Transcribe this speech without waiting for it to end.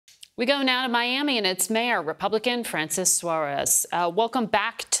We go now to Miami and its mayor, Republican Francis Suarez. Welcome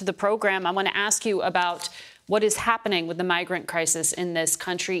back to the program. I want to ask you about what is happening with the migrant crisis in this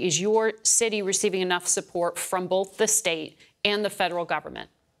country. Is your city receiving enough support from both the state and the federal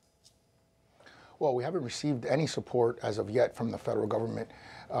government? Well, we haven't received any support as of yet from the federal government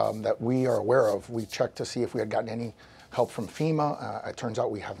that we are aware of. We checked to see if we had gotten any help from FEMA. It turns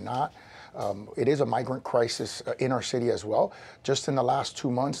out we have not. It is a migrant crisis in our city as well. Just in the last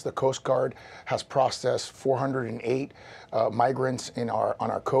 2 months, the Coast Guard has processed 408 migrants on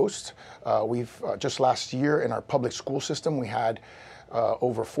our coast. We've just last year in our public school system, we had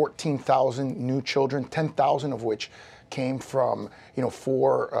over 14,000 new children, 10,000 of which came from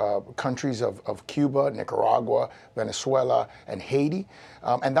 4 countries of Cuba, Nicaragua, Venezuela, and Haiti.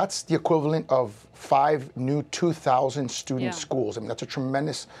 And that's the equivalent of 5 new 2,000 student schools. I mean, that's a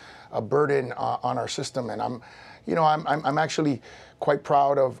tremendous burden on our system. And I'm actually quite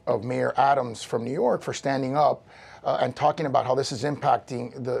proud of Mayor Adams from New York for standing up and talking about how this is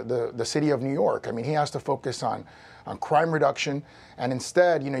impacting the city of New York. I mean, he has to focus on crime reduction, and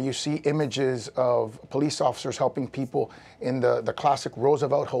instead, you see images of police officers helping people in the classic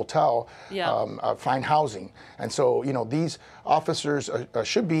Roosevelt Hotel find housing. And so, these officers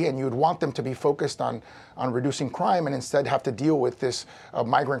should be, and you'd want them to be focused on reducing crime, and instead have to deal with this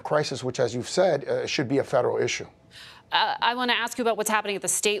migrant crisis, which, as you've said, should be a federal issue. I want to ask you about what's happening at the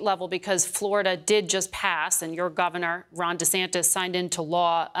state level, because Florida did just pass, and your governor, Ron DeSantis, signed into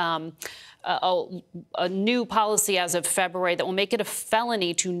law a new policy as of February that will make it a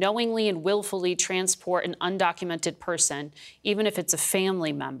felony to knowingly and willfully transport an undocumented person, even if it's a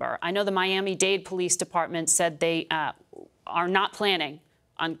family member. I know the Miami-Dade Police Department said they are not planning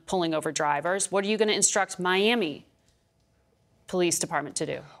on pulling over drivers. What are you going to instruct Miami Police Department to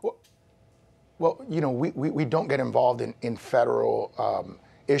do? Well, we don't get involved in federal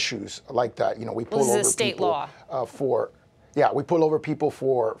issues like that. We pull over state people law. We pull over people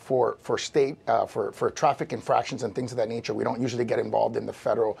for state for traffic infractions and things of that nature. We don't usually get involved in the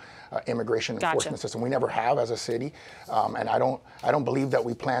federal immigration enforcement system. We never have as a city, and I don't believe that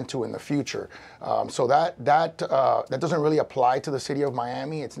we plan to in the future. So that doesn't really apply to the city of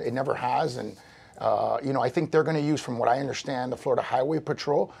Miami. It never has, and I think they're going to use, from what I understand, the Florida Highway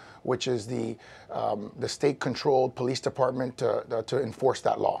Patrol, which is the state-controlled police department to enforce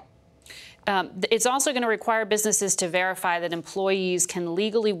that law. It's also going to require businesses to verify that employees can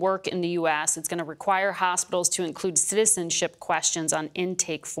legally work in the U.S. It's going to require hospitals to include citizenship questions on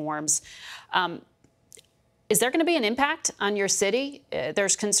intake forms. Is there going to be an impact on your city?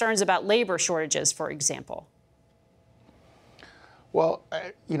 There's concerns about labor shortages, for example. Well,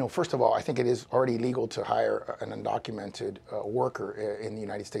 first of all, I think it is already legal to hire an undocumented worker in the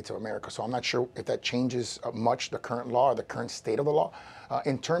United States of America. So I'm not sure if that changes much the current law or the current state of the law.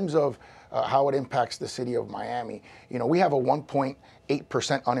 In terms of how it impacts the city of Miami, we have a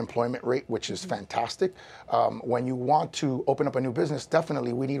 1.8% unemployment rate, which is fantastic. When you want to open up a new business,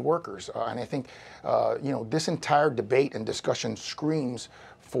 definitely we need workers. And I think, this entire debate and discussion screams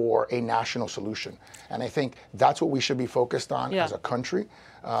for a national solution. And I think that's what we should be focused on as a country,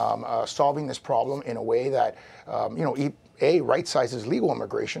 solving this problem in a way that, right-sizes legal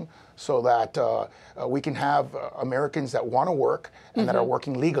immigration so that we can have Americans that want to work and that are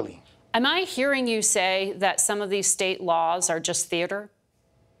working legally. Am I hearing you say that some of these state laws are just theater?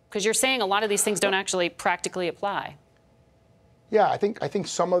 Because you're saying a lot of these things don't actually practically apply. Yeah, I think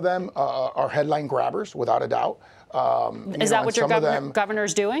some of them are headline grabbers, without a doubt. Is that what your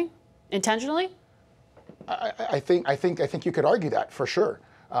governor's doing intentionally? I think you could argue that for sure.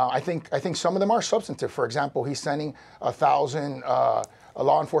 I think some of them are substantive. For example, he's sending 1,000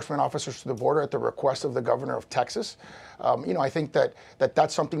 law enforcement officers to the border at the request of the governor of Texas. I think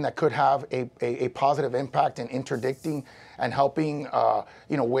that's something that could have a positive impact in interdicting and helping,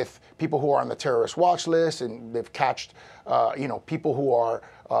 with people who are on the terrorist watch list, and they've catched, people who are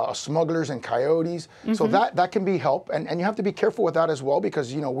smugglers and coyotes. So that can be help, and you have to be careful with that as well,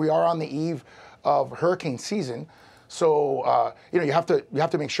 because we are on the eve of hurricane season. So you have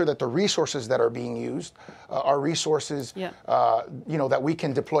to make sure that the resources that are being used are resources that we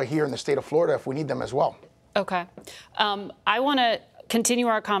can deploy here in the state of Florida if we need them as well. Okay, I want to continue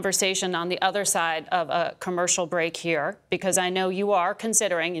our conversation on the other side of a commercial break here, because I know you are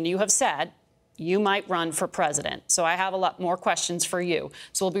considering, and you have said, you might run for president. So I have a lot more questions for you.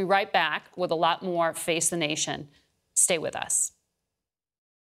 So we'll be right back with a lot more Face the Nation. Stay with us.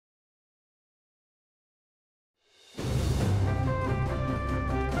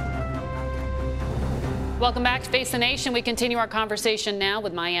 Welcome back to Face the Nation. We continue our conversation now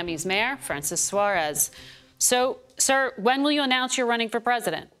with Miami's Mayor Francis Suarez. So, sir, when will you announce you're running for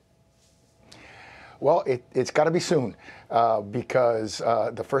president? Well, it's got to be soon because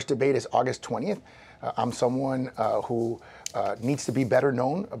the first debate is August 20th. I'm someone who needs to be better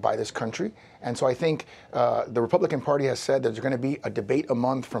known by this country. And so I think the Republican Party has said there's going to be a debate a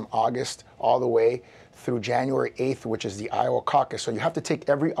month from August all the way through January 8th, which is the Iowa caucus. So you have to take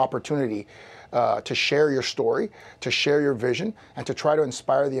every opportunity to share your story, to share your vision, and to try to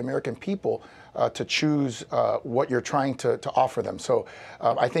inspire the American people to choose what you're trying to offer them. So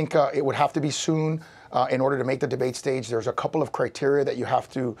I think it would have to be soon in order to make the debate stage. There's a couple of criteria that you have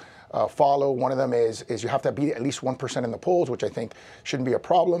to follow. One of them is you have to be at least 1% in the polls, which I think shouldn't be a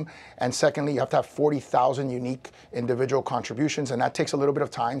problem. And secondly, you have to have 40,000 unique individual contributions, and that takes a little bit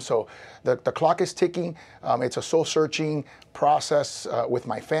of time. So the clock is ticking. It's a soul-searching process with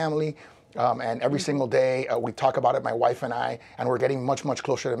my family. And every single day we talk about it, my wife and I, and we're getting much, much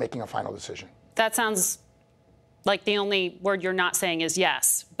closer to making a final decision. That sounds like the only word you're not saying is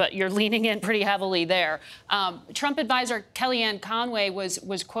yes, but you're leaning in pretty heavily there. Trump advisor Kellyanne Conway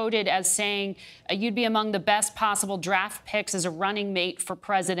was quoted as saying you'd be among the best possible draft picks as a running mate for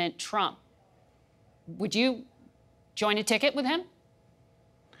President Trump. Would you join a ticket with him?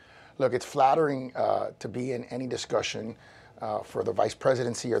 Look, it's flattering to be in any discussion for the vice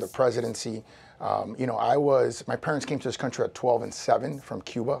presidency or the presidency. You know, my parents came to this country at 12 and 7 from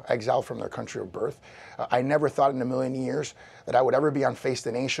Cuba, exiled from their country of birth. I never thought in a million years that I would ever be on Face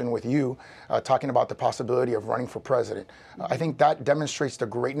the Nation with you talking about the possibility of running for president. I think that demonstrates the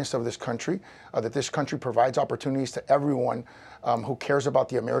greatness of this country, that this country provides opportunities to everyone who cares about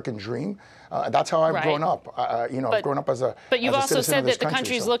the American dream. That's how I've grown up. You know, I've grown up as a But you've also said that the country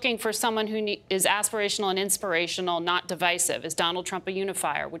country's looking for someone who is aspirational and inspirational, not divisive. Is Donald Trump a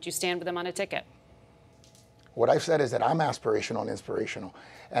unifier? Would you stand with him on a ticket? What I've said is that I'm aspirational and inspirational,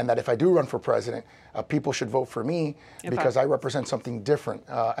 and that if I do run for president, people should vote for me because I represent something different,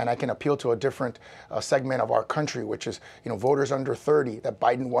 and I can appeal to a different segment of our country, which is, you know, voters under 30 that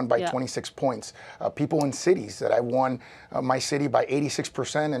Biden won by 26 points, people in cities that I won my city by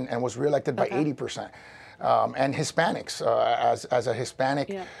 86% and was reelected by 80%. And Hispanics. As a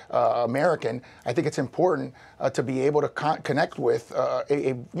Hispanic American, I think it's important to be able to connect with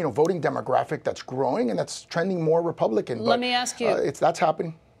a voting demographic that's growing and that's trending more Republican. Let me ask you. That's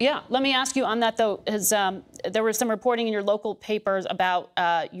happening. Yeah, let me ask you on that though. There was some reporting in your local papers about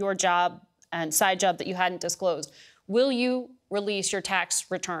your job and side job that you hadn't disclosed. Will you release your tax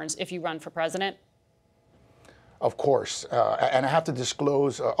returns if you run for president? Of course, and I have to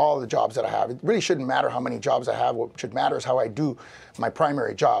disclose all the jobs that I have. It really shouldn't matter how many jobs I have. What should matter is how I do my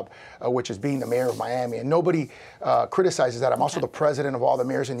primary job, which is being the mayor of Miami. And nobody criticizes that. I'm also the president of all the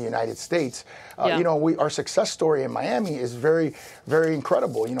mayors in the United States. You know, our success story in Miami is very, very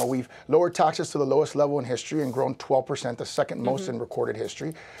incredible. You know, we've lowered taxes to the lowest level in history and grown 12%, the second most in recorded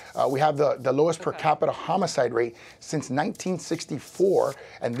history. We have the lowest per capita homicide rate since 1964,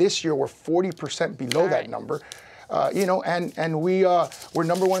 and this year we're 40% below that number. You know, and we're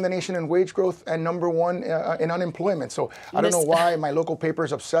number one in the nation in wage growth and number one in unemployment. So I don't know why my local paper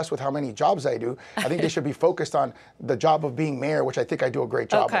is obsessed with how many jobs I do. I think they should be focused on the job of being mayor, which I think I do a great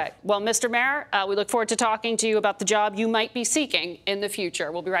job of. Okay. Well, Mr. Mayor, we look forward to talking to you about the job you might be seeking in the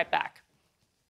future. We'll be right back.